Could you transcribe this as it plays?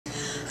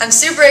I'm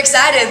super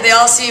excited. They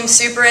all seem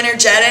super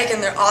energetic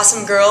and they're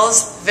awesome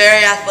girls,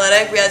 very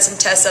athletic. We had some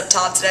tests up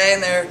top today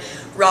and they're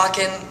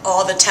rocking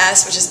all the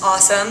tests, which is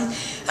awesome.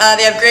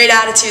 They have great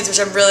attitudes,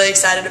 which I'm really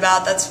excited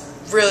about. That's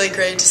really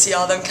great to see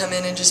all of them come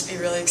in and just be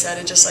really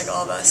excited, just like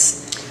all of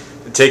us.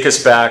 Take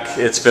us back.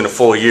 It's been a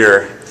full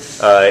year.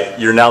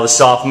 You're now the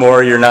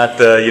sophomore. You're not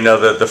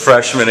the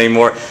freshman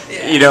anymore.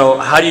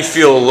 Yeah. How do you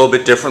feel a little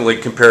bit differently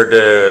compared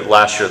to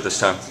last year at this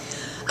time?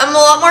 I'm a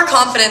lot more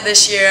confident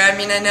this year. I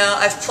mean, I know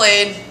I've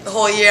played the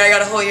whole year. I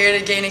got a whole year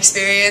to gain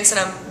experience, and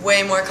I'm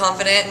way more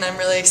confident, and I'm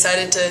really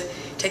excited to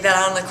take that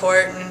out on the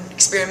court and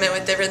experiment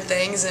with different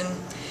things. And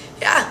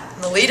yeah,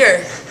 I'm the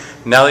leader.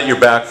 Now that you're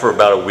back for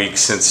about a week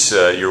since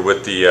you're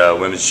with the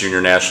women's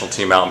junior national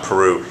team out in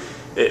Peru,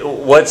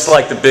 what's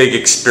like the big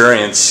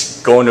experience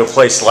going to a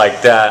place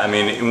like that? I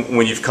mean,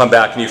 when you've come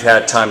back and you've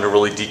had time to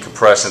really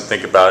decompress and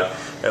think about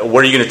it,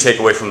 what are you going to take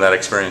away from that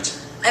experience?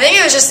 I think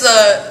it was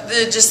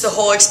just the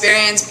whole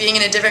experience, being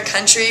in a different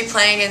country,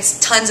 playing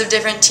against tons of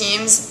different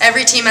teams.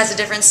 Every team has a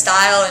different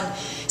style, and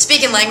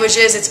speaking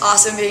languages, it's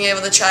awesome being able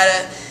to try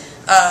to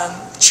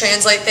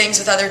translate things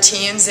with other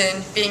teams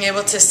and being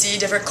able to see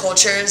different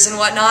cultures and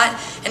whatnot.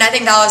 And I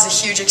think that was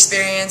a huge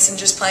experience, and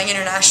just playing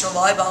international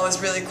volleyball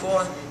was really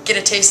cool. Get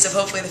a taste of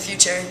hopefully the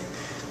future.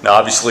 Now,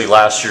 obviously,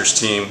 last year's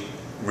team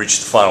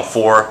reached the Final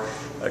Four.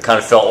 It kind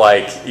of felt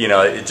like,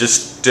 it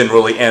just didn't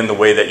really end the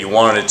way that you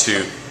wanted it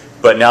to.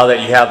 But now that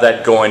you have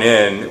that going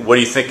in, what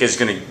do you think is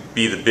going to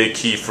be the big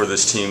key for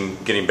this team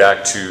getting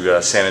back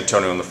to San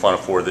Antonio in the Final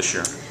Four this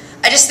year?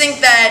 I just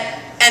think that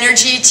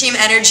team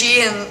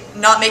energy, and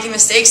not making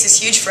mistakes is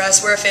huge for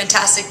us. We're a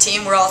fantastic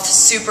team. We're all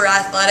super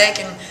athletic,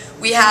 and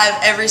we have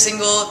every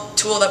single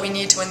tool that we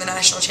need to win the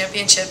national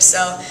championship.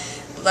 So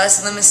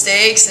lessen the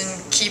mistakes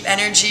and keep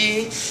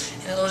energy,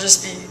 and it'll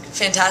just be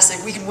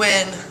fantastic. We can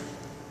win.